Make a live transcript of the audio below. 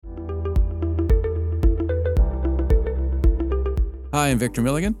Hi, I'm Victor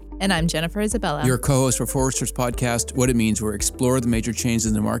Milligan. And I'm Jennifer Isabella. Your co-host for Forrester's podcast, What It Means, where we explore the major changes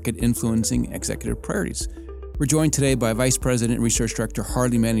in the market influencing executive priorities. We're joined today by Vice President and Research Director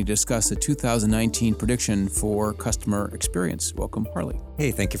Harley Manning to discuss the 2019 prediction for customer experience. Welcome, Harley.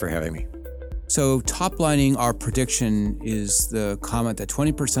 Hey, thank you for having me. So top-lining our prediction is the comment that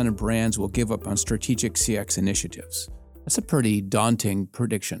 20% of brands will give up on strategic CX initiatives. That's a pretty daunting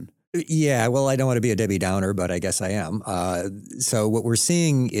prediction. Yeah, well, I don't want to be a Debbie Downer, but I guess I am. So what we're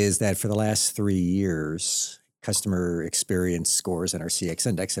seeing is that for the last 3 years, customer experience scores in our CX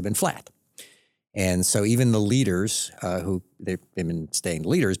index have been flat. And so even the leaders, who they've been staying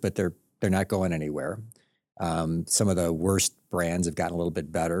leaders, but they're not going anywhere. Some of the worst brands have gotten a little bit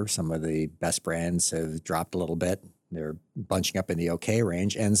better. Some of the best brands have dropped a little bit. They're bunching up in the okay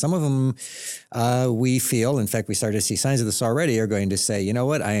range. And some of them, we feel, in fact, we started to see signs of this already, are going to say, you know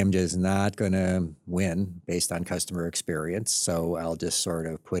what, I am just not going to win based on customer experience. So I'll just sort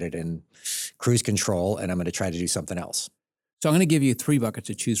of put it in cruise control and I'm going to try to do something else. So I'm going to give you 3 buckets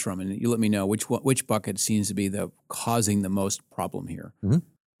to choose from, and you let me know which bucket seems to be causing the most problem here. Mm-hmm.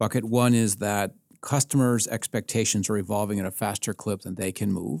 Bucket 1 is that customers' expectations are evolving at a faster clip than they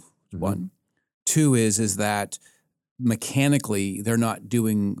can move. Mm-hmm. 1. 2 is that mechanically, they're not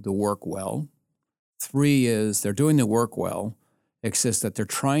doing the work well. 3 is they're doing the work well, except that they're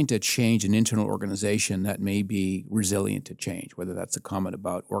trying to change an internal organization that may be resilient to change, whether that's a comment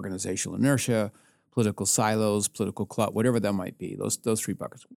about organizational inertia, political silos, political clout, whatever that might be, those 3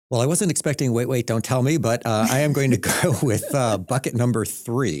 buckets. Well, I wasn't expecting wait, don't tell me, but I am going to go with bucket number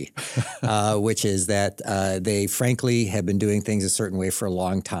 3, which is that they frankly have been doing things a certain way for a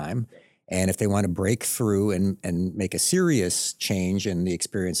long time. And if they want to break through and make a serious change in the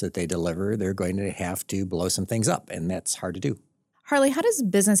experience that they deliver, they're going to have to blow some things up, and that's hard to do. Harley, how does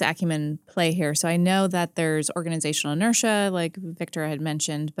business acumen play here? So I know that there's organizational inertia, like Victor had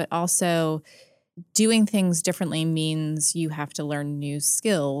mentioned, but also doing things differently means you have to learn new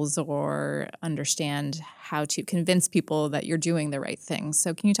skills or understand how to convince people that you're doing the right things.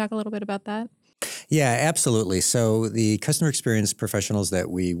 So can you talk a little bit about that? Yeah, absolutely. So the customer experience professionals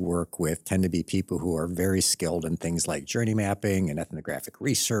that we work with tend to be people who are very skilled in things like journey mapping and ethnographic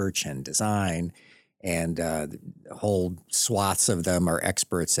research and design. And whole swaths of them are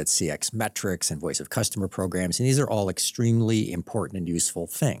experts at CX metrics and voice of customer programs. And these are all extremely important and useful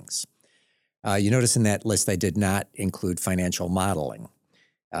things. You notice in that list I did not include financial modeling.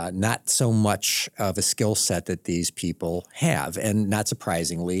 Not so much of a skill set that these people have. And not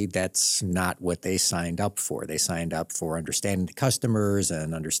surprisingly, that's not what they signed up for. They signed up for understanding the customers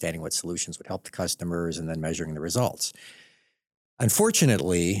and understanding what solutions would help the customers and then measuring the results.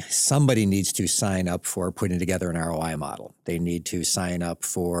 Unfortunately, somebody needs to sign up for putting together an ROI model. They need to sign up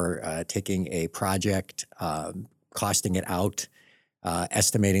for taking a project, costing it out,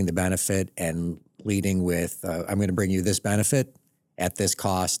 estimating the benefit, and leading with, I'm going to bring you this benefit at this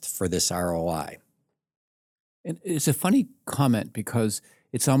cost for this ROI. And it's a funny comment because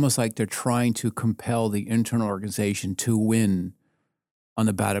it's almost like they're trying to compel the internal organization to win on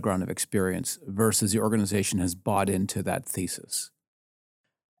the battleground of experience versus the organization has bought into that thesis.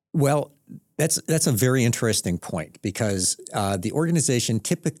 Well, that's a very interesting point because the organization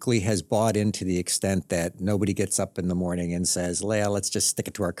typically has bought into the extent that nobody gets up in the morning and says, let's just stick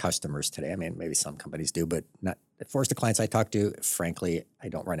it to our customers today. I mean, maybe some companies do, but not for the clients I talk to, frankly, I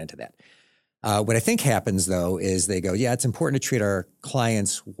don't run into that. What I think happens, though, is they go, yeah, it's important to treat our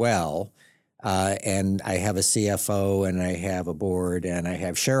clients well. And I have a CFO and I have a board and I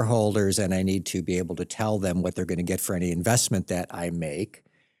have shareholders and I need to be able to tell them what they're going to get for any investment that I make.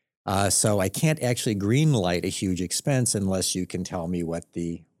 So I can't actually greenlight a huge expense unless you can tell me what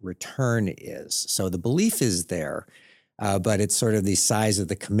the return is. So the belief is there, but it's sort of the size of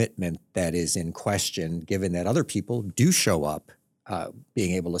the commitment that is in question, given that other people do show up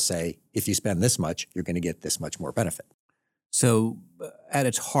being able to say, if you spend this much, you're going to get this much more benefit. So at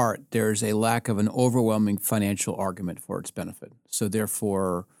its heart, there's a lack of an overwhelming financial argument for its benefit. So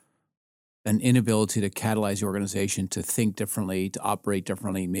therefore, an inability to catalyze the organization to think differently, to operate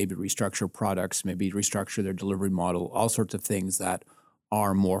differently, maybe restructure products, maybe restructure their delivery model, all sorts of things that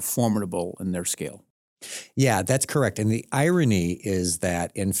are more formidable in their scale. Yeah, that's correct. And the irony is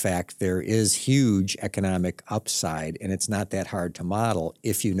that, in fact, there is huge economic upside, and it's not that hard to model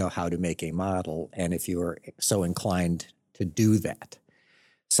if you know how to make a model and if you are so inclined to do that.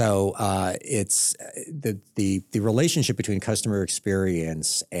 So it's the relationship between customer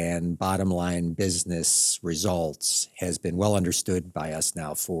experience and bottom line business results has been well understood by us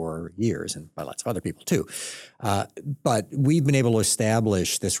now for years, and by lots of other people too. But we've been able to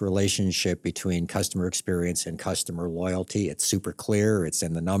establish this relationship between customer experience and customer loyalty. It's super clear. It's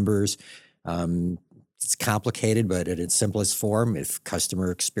in the numbers. It's complicated, but at its simplest form, if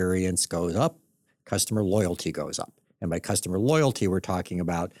customer experience goes up, customer loyalty goes up. And by customer loyalty, we're talking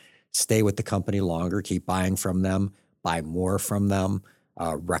about stay with the company longer, keep buying from them, buy more from them,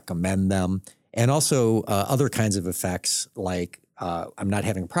 recommend them, and also other kinds of effects like I'm not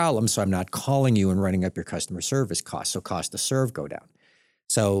having problems, so I'm not calling you and running up your customer service costs. So cost to serve go down.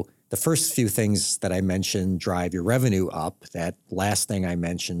 So the first few things that I mentioned drive your revenue up. That last thing I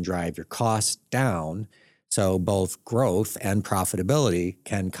mentioned drive your costs down. So both growth and profitability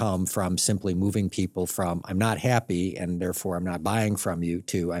can come from simply moving people from I'm not happy and therefore I'm not buying from you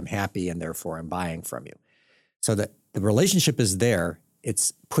to I'm happy and therefore I'm buying from you. So that the relationship is there.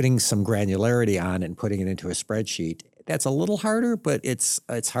 It's putting some granularity on and putting it into a spreadsheet. That's a little harder, but it's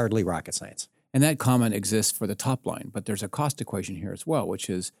hardly rocket science. And that comment exists for the top line, but there's a cost equation here as well, which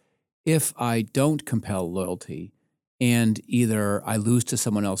is if I don't compel loyalty, and either I lose to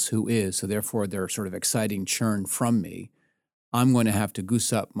someone else who is, so therefore they're sort of exciting churn from me, I'm going to have to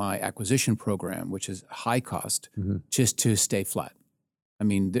goose up my acquisition program, which is high cost, just to stay flat. I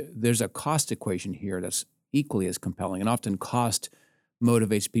mean, there's a cost equation here that's equally as compelling, and often cost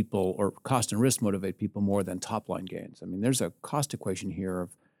motivates people, or cost and risk motivate people more than top line gains. I mean, there's a cost equation here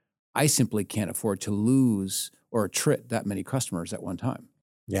of I simply can't afford to lose or attrit that many customers at one time.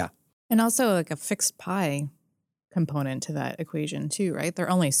 Yeah. And also like a fixed pie component to that equation too, right? There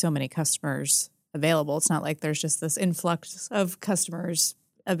are only so many customers available. It's not like there's just this influx of customers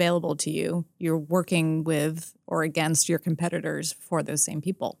available to you. You're working with or against your competitors for those same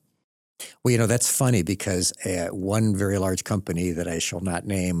people. Well, that's funny because one very large company that I shall not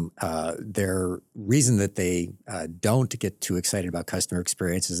name, their reason that they don't get too excited about customer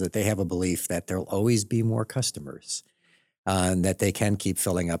experience is that they have a belief that there'll always be more customers and that they can keep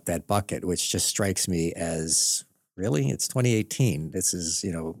filling up that bucket, which just strikes me as, really? It's 2018. This is,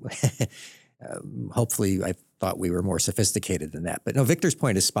 hopefully I thought we were more sophisticated than that. But no, Victor's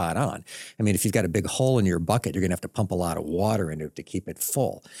point is spot on. I mean, if you've got a big hole in your bucket, you're going to have to pump a lot of water into it to keep it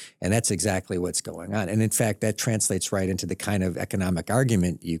full. And that's exactly what's going on. And in fact, that translates right into the kind of economic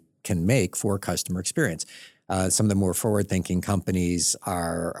argument you can make for customer experience. Some of the more forward-thinking companies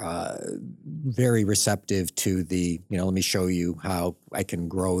are very receptive to the, let me show you how I can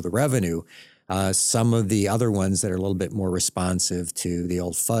grow the revenue. Some of the other ones that are a little bit more responsive to the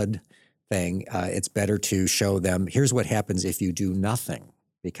old FUD thing, it's better to show them, here's what happens if you do nothing,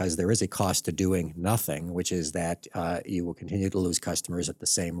 because there is a cost to doing nothing, which is that you will continue to lose customers at the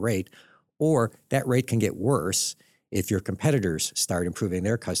same rate, or that rate can get worse if your competitors start improving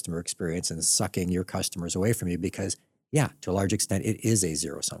their customer experience and sucking your customers away from you because, to a large extent, it is a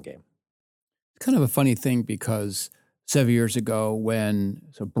zero-sum game. It's kind of a funny thing because 7 years ago when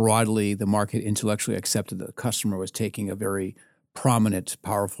so broadly the market intellectually accepted that the customer was taking a very prominent,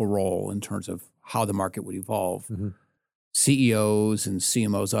 powerful role in terms of how the market would evolve, CEOs and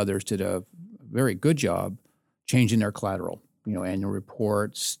CMOs, others did a very good job changing their collateral, annual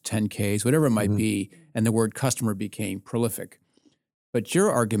reports, 10Ks, whatever it might be, and the word customer became prolific. But your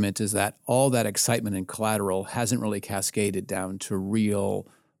argument is that all that excitement and collateral hasn't really cascaded down to real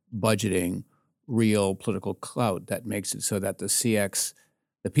budgeting, real political clout that makes it so that the CX,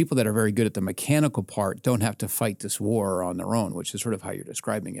 the people that are very good at the mechanical part don't have to fight this war on their own, which is sort of how you're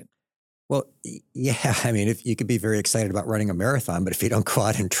describing it. Well, yeah. I mean, if you could be very excited about running a marathon, but if you don't go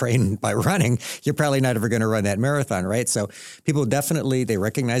out and train by running, you're probably not ever going to run that marathon, right? So people definitely, they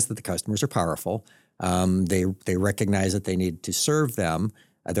recognize that the customers are powerful. They recognize that they need to serve them.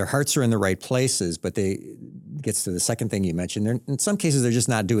 Their hearts are in the right places, but gets to the second thing you mentioned. In some cases, they're just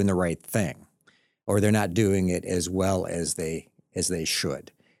not doing the right thing, or they're not doing it as well as they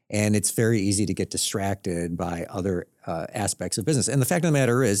should. And it's very easy to get distracted by other aspects of business. And the fact of the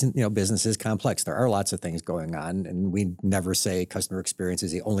matter is, business is complex. There are lots of things going on, and we never say customer experience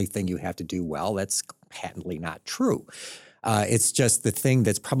is the only thing you have to do well. That's patently not true. It's just the thing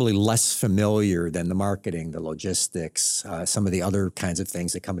that's probably less familiar than the marketing, the logistics, some of the other kinds of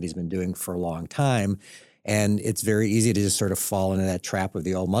things that companies have been doing for a long time. And it's very easy to just sort of fall into that trap of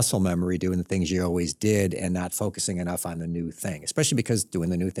the old muscle memory, doing the things you always did and not focusing enough on the new thing, especially because doing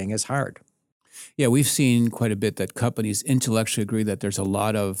the new thing is hard. Yeah, we've seen quite a bit that companies intellectually agree that there's a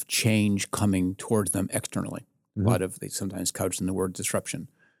lot of change coming towards them externally. A lot of, they sometimes couch in the word disruption.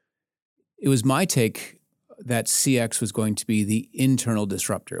 It was my take that CX was going to be the internal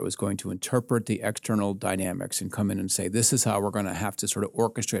disruptor. It was going to interpret the external dynamics and come in and say, this is how we're going to have to sort of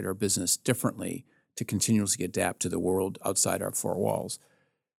orchestrate our business differently to continuously adapt to the world outside our four walls.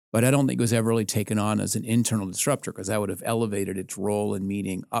 But I don't think it was ever really taken on as an internal disruptor, because that would have elevated its role and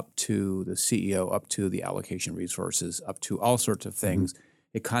meaning up to the CEO, up to the allocation resources, up to all sorts of things.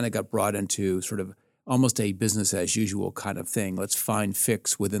 It kind of got brought into sort of almost a business as usual kind of thing. Let's find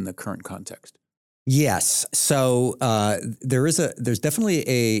fix within the current context. Yes. So there's definitely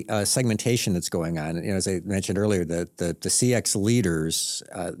a segmentation that's going on. As I mentioned earlier, the CX leaders,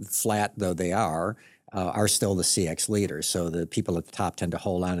 flat though they are still the CX leaders. So the people at the top tend to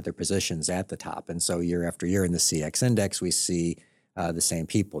hold on to their positions at the top. And so year after year in the CX index, we see the same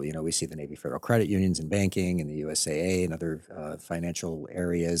people. We see the Navy Federal Credit Unions and banking and the USAA and other financial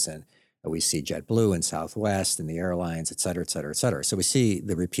areas. And we see JetBlue and Southwest and the airlines, et cetera, et cetera, et cetera. So we see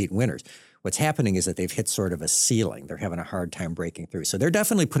the repeat winners. What's happening is that they've hit sort of a ceiling. They're having a hard time breaking through. So they're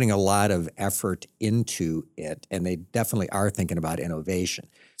definitely putting a lot of effort into it, and they definitely are thinking about innovation.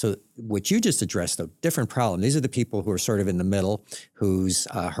 So what you just addressed, a different problem. These are the people who are sort of in the middle, whose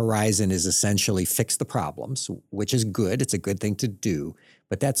horizon is essentially fix the problems, which is good. It's a good thing to do,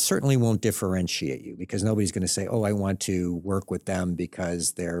 but that certainly won't differentiate you, because nobody's going to say, oh, I want to work with them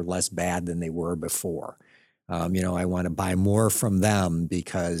because they're less bad than they were before. I want to buy more from them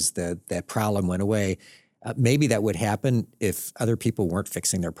because that problem went away. Maybe that would happen if other people weren't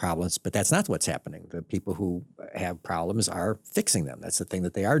fixing their problems, but that's not what's happening. The people who have problems are fixing them. That's the thing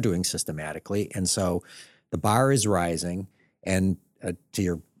that they are doing systematically. And so the bar is rising. And to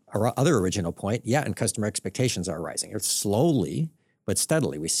your other original point, and customer expectations are rising. It's slowly, but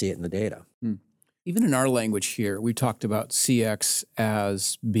steadily. We see it in the data. Even in our language here, we talked about CX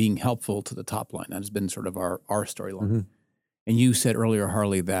as being helpful to the top line. That has been sort of our storyline. And you said earlier,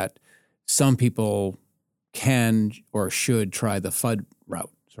 Harley, that some people can or should try the FUD route,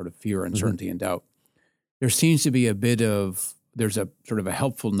 sort of fear, uncertainty, and doubt. There seems to be there's a sort of a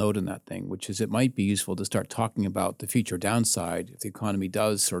helpful note in that thing, which is it might be useful to start talking about the future downside if the economy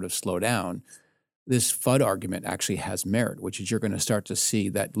does sort of slow down. This FUD argument actually has merit, which is you're going to start to see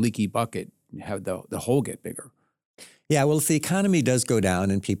that leaky bucket have the hole get bigger. Yeah, well, if the economy does go down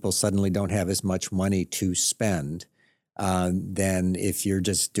and people suddenly don't have as much money to spend, then if you're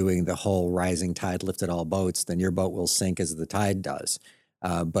just doing the whole rising tide lifted all boats, then your boat will sink as the tide does.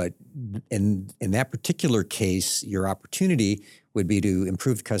 But in that particular case, your opportunity would be to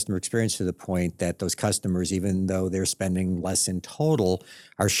improve the customer experience to the point that those customers, even though they're spending less in total,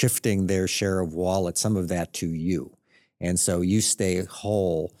 are shifting their share of wallet, some of that to you. And so you stay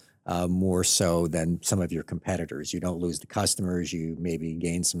whole more so than some of your competitors. You don't lose the customers. You maybe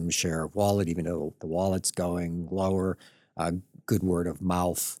gain some share of wallet, even though the wallet's going lower, good word of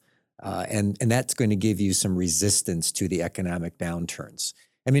mouth. And that's going to give you some resistance to the economic downturns.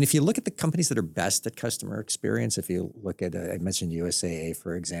 I mean, if you look at the companies that are best at customer experience, if you look at, I mentioned USAA,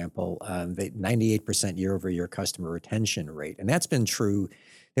 for example, they 98% year-over-year customer retention rate. And that's been true.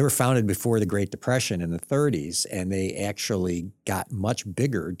 They were founded before the Great Depression in the 30s, and they actually got much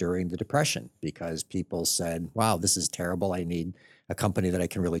bigger during the Depression because people said, wow, this is terrible. I need a company that I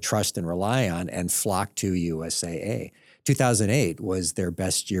can really trust and rely on, and flocked to USAA. 2008 was their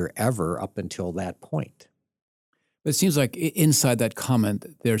best year ever up until that point. But it seems like inside that comment,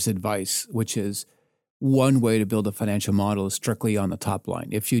 there's advice, which is one way to build a financial model is strictly on the top line.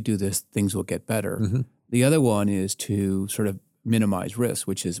 If you do this, things will get better. The other one is to sort of minimize risk,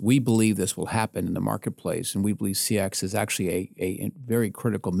 which is we believe this will happen in the marketplace, and we believe CX is actually a very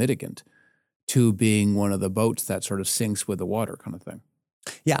critical mitigant to being one of the boats that sort of sinks with the water kind of thing.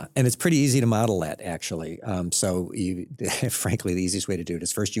 Yeah, and it's pretty easy to model that, actually. So frankly, the easiest way to do it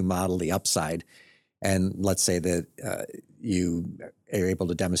is first you model the upside. And let's say that you are able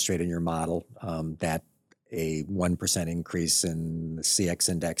to demonstrate in your model that a 1% increase in the CX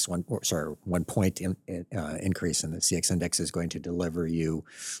index, 1 point increase in the CX index is going to deliver you,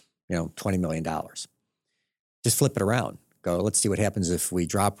 $20 million. Just flip it around. Go, let's see what happens if we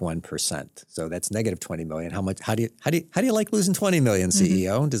drop 1%. So that's negative 20 million. How much? How do you like losing 20 million,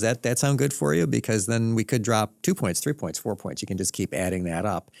 CEO? Does that sound good for you? Because then we could drop 2 points, 3 points, 4 points. You can just keep adding that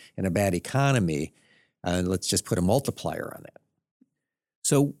up. In a bad economy, let's just put a multiplier on that.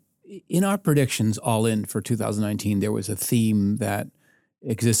 So in our predictions all in for 2019, there was a theme that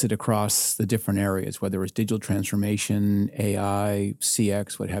existed across the different areas, whether it was digital transformation, AI,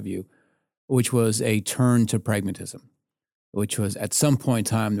 CX, what have you, which was a turn to pragmatism, which was at some point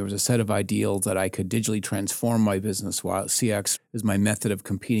in time, there was a set of ideals that I could digitally transform my business while CX is my method of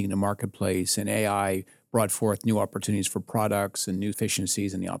competing in the marketplace, and AI brought forth new opportunities for products and new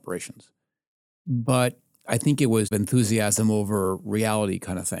efficiencies in the operations. But I think it was enthusiasm over reality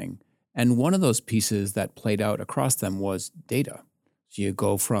kind of thing. And one of those pieces that played out across them was data. So you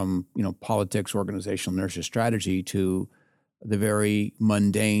go from, politics, organizational inertia, strategy to the very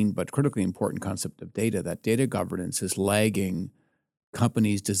mundane but critically important concept of data, that data governance is lagging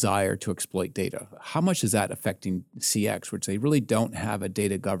companies' desire to exploit data. How much is that affecting CX, which they really don't have a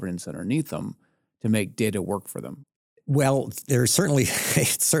data governance underneath them to make data work for them? Well, there's certainly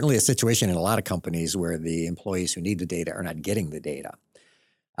it's certainly a situation in a lot of companies where the employees who need the data are not getting the data.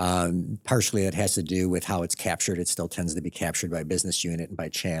 Partially it has to do with how it's captured. It still tends to be captured by business unit and by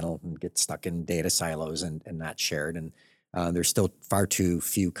channel and get stuck in data silos and not shared. And there's still far too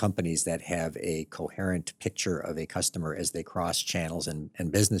few companies that have a coherent picture of a customer as they cross channels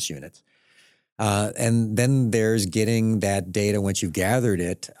and business units. And then there's getting that data, once you've gathered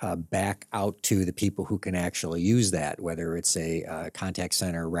it, back out to the people who can actually use that, whether it's a contact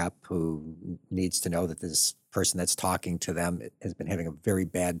center rep who needs to know that this person that's talking to them has been having a very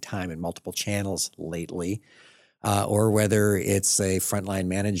bad time in multiple channels lately, or whether it's a frontline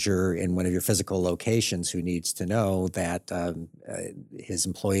manager in one of your physical locations who needs to know that his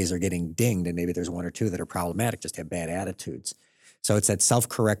employees are getting dinged, and maybe there's one or two that are problematic, just have bad attitudes. So it's that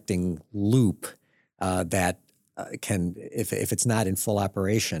self-correcting loop that can, if it's not in full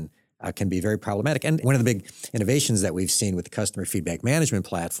operation, can be very problematic. And one of the big innovations that we've seen with the customer feedback management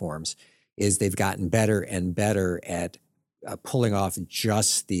platforms is they've gotten better and better at pulling off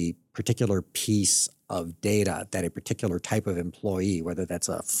just the particular piece of data that a particular type of employee, whether that's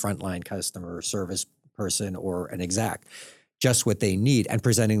a frontline customer service person or an exec, just what they need, and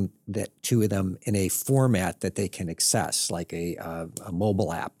presenting that to them in a format that they can access, like a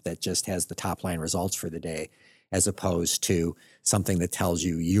mobile app that just has the top line results for the day, as opposed to something that tells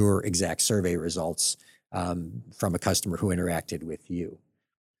you your exact survey results from a customer who interacted with you.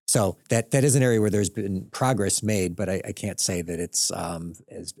 So that is an area where there's been progress made, but I can't say that it's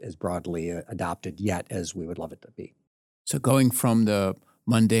as broadly adopted yet as we would love it to be. So going from the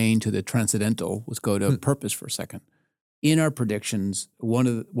mundane to the transcendental, let's go to purpose for a second. In our predictions, one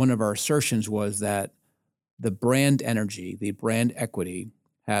of our assertions was that the brand energy, the brand equity,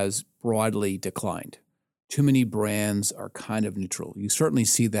 has broadly declined. Too many brands are kind of neutral. You certainly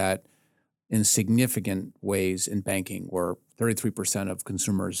see that in significant ways in banking, where 33% of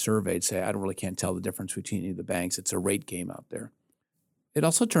consumers surveyed say, I really can't tell the difference between any of the banks. It's a rate game out there. It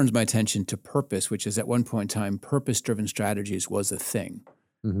also turns my attention to purpose, which is at one point in time, purpose-driven strategies was a thing.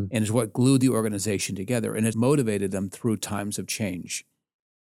 Mm-hmm. And is what glued the organization together, and it motivated them through times of change.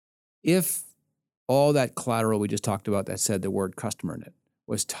 If all that collateral we just talked about that said the word customer in it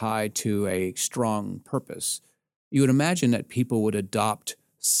was tied to a strong purpose, you would imagine that people would adopt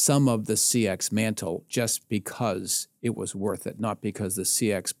some of the CX mantle just because it was worth it, not because the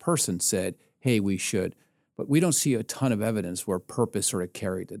CX person said, hey, we should. But we don't see a ton of evidence where purpose sort of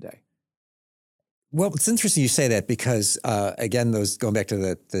carried the day. Well, it's interesting you say that because, again, those going back to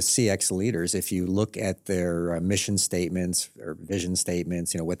the CX leaders, if you look at their mission statements or vision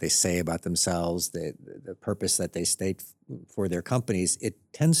statements, what they say about themselves, the purpose that they state for their companies, it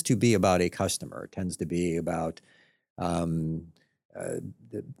tends to be about a customer. It tends to be about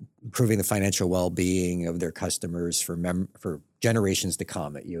improving the financial well-being of their customers for generations to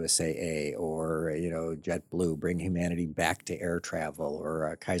come at USAA, or JetBlue, bring humanity back to air travel,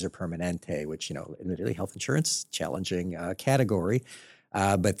 or Kaiser Permanente, which admittedly health insurance challenging category,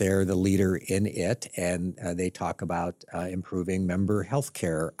 but they're the leader in it, and they talk about improving member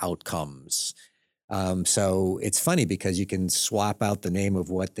healthcare outcomes. So it's funny because you can swap out the name of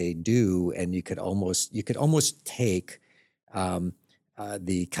what they do, and you could almost take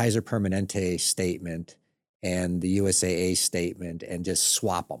the Kaiser Permanente statement and the USAA statement and just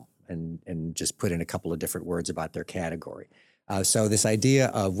swap them and just put in a couple of different words about their category. So this idea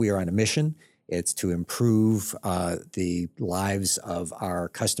of we are on a mission, it's to improve the lives of our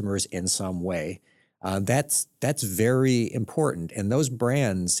customers in some way. That's very important. And those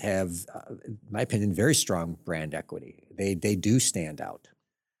brands have, in my opinion, very strong brand equity. They do stand out.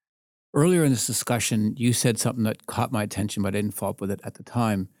 Earlier in this discussion, you said something that caught my attention, but I didn't follow up with it at the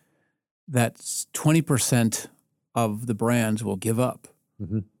time, that 20% of the brands will give up,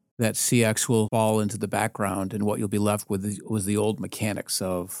 that CX will fall into the background, and what you'll be left with was the old mechanics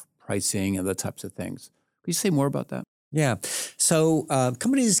of pricing and the types of things. Could you say more about that? Yeah. So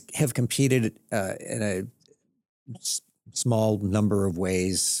companies have competed in a small number of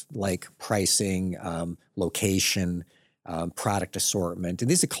ways, like pricing, location, product assortment. And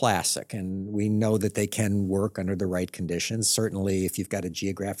these are classic, and we know that they can work under the right conditions. Certainly, if you've got a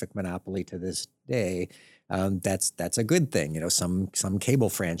geographic monopoly to this day, that's a good thing. You know, some cable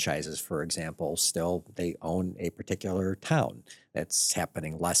franchises, for example, still they own a particular town. That's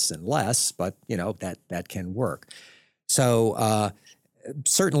happening less and less, but you know that can work. So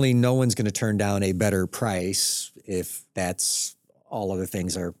certainly, no one's going to turn down a better price if that's all other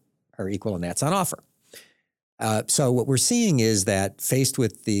things are equal and that's on offer. So what we're seeing is that faced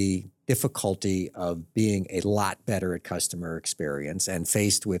with the difficulty of being a lot better at customer experience and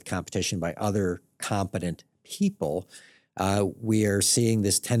faced with competition by other competent people, we are seeing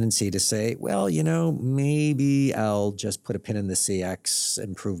this tendency to say, well, you know, maybe I'll just put a pin in the CX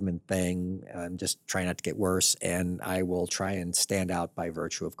improvement thing and just try not to get worse, and I will try and stand out by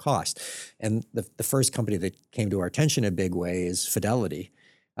virtue of cost. And the first company that came to our attention in a big way is Fidelity,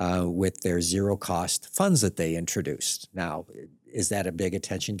 with their zero cost funds that they introduced. Now, is that a big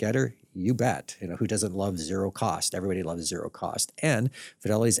attention getter? You bet. You know, who doesn't love zero cost? Everybody loves zero cost. And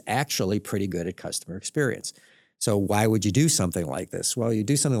Fidelity is actually pretty good at customer experience. So why would you do something like this? Well, you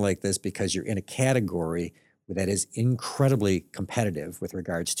do something like this because you're in a category that is incredibly competitive with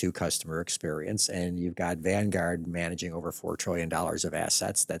regards to customer experience. And you've got Vanguard managing over $4 trillion of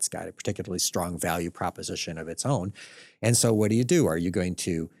assets. That's got a particularly strong value proposition of its own. And so what do? Are you going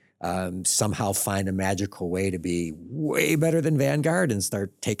to somehow find a magical way to be way better than Vanguard and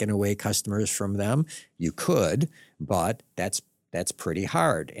start taking away customers from them? You could, but that's pretty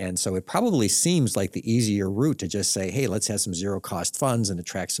hard. And so it probably seems like the easier route to just say, hey, let's have some zero cost funds and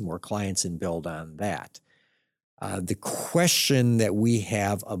attract some more clients and build on that. The question that we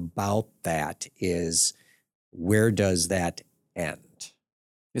have about that is, where does that end?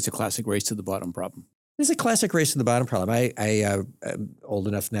 It's a classic race to the bottom problem. It's a classic race to the bottom problem. I am old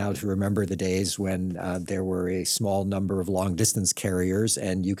enough now to remember the days when there were a small number of long distance carriers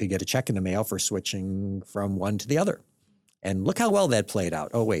and you could get a check in the mail for switching from one to the other. And look how well that played out.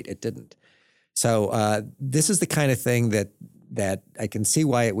 Oh, wait, it didn't. So this is the kind of thing that I can see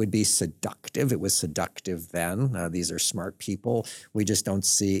why it would be seductive. It was seductive then. These are smart people. We just don't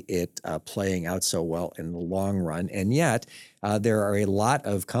see it playing out so well in the long run. And yet there are a lot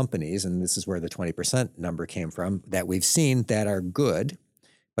of companies, and this is where the 20% number came from, that we've seen that are good,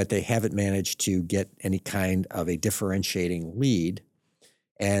 but they haven't managed to get any kind of a differentiating lead.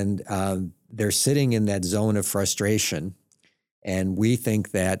 And they're sitting in that zone of frustration. And we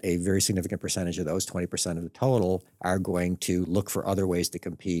think that a very significant percentage of those, 20% of the total, are going to look for other ways to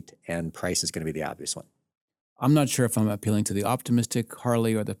compete, and price is going to be the obvious one. I'm not sure if I'm appealing to the optimistic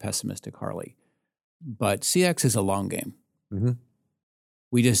Harley or the pessimistic Harley, but CX is a long game. Mm-hmm.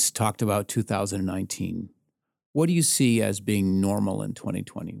 We just talked about 2019. What do you see as being normal in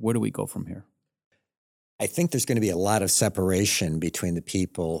 2020? Where do we go from here? I think there's going to be a lot of separation between the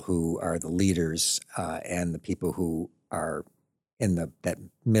people who are the leaders and the people who are in that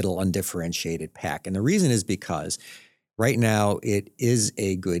middle undifferentiated pack. And the reason is because right now it is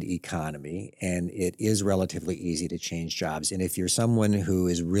a good economy and it is relatively easy to change jobs. And if you're someone who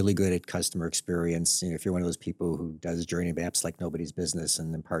is really good at customer experience, if you're one of those people who does journey maps like nobody's business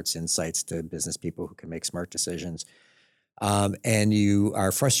and imparts insights to business people who can make smart decisions, and you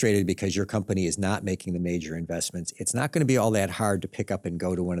are frustrated because your company is not making the major investments, it's not going to be all that hard to pick up and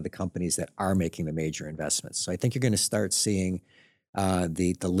go to one of the companies that are making the major investments. So I think you're going to start seeing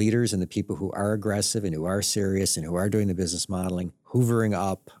the leaders and the people who are aggressive and who are serious and who are doing the business modeling, hoovering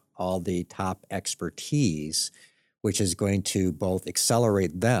up all the top expertise, which is going to both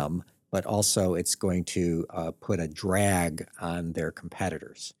accelerate them, but also it's going to put a drag on their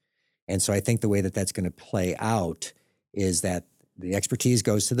competitors. And so I think the way that that's going to play out is that the expertise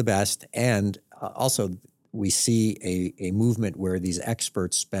goes to the best, and also we see a movement where these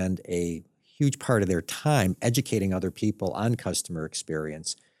experts spend a huge part of their time educating other people on customer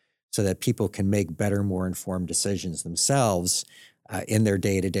experience so that people can make better, more informed decisions themselves in their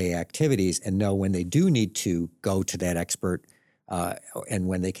day-to-day activities and know when they do need to go to that expert and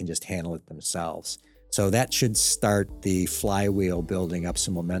when they can just handle it themselves. So that should start the flywheel building up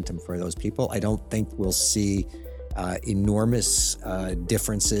some momentum for those people. I don't think we'll see enormous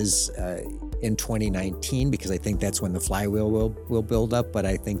differences in 2019 because I think that's when the flywheel will build up. But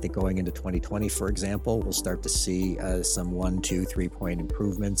I think that going into 2020, for example, we'll start to see some 1, 2, 3 point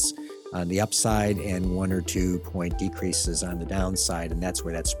improvements on the upside and 1 or 2 point decreases on the downside. And that's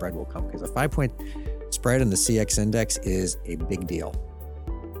where that spread will come, because a 5-point spread in the CX index is a big deal.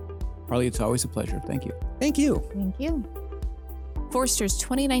 Harley, it's always a pleasure. Thank you. Thank you. Thank you. Forrester's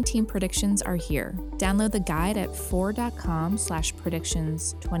 2019 predictions are here. Download the guide at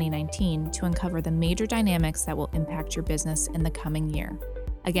for.com/predictions2019 to uncover the major dynamics that will impact your business in the coming year.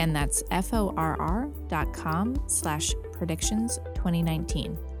 Again, that's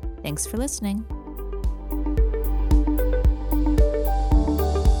forr.com/predictions2019. Thanks for listening.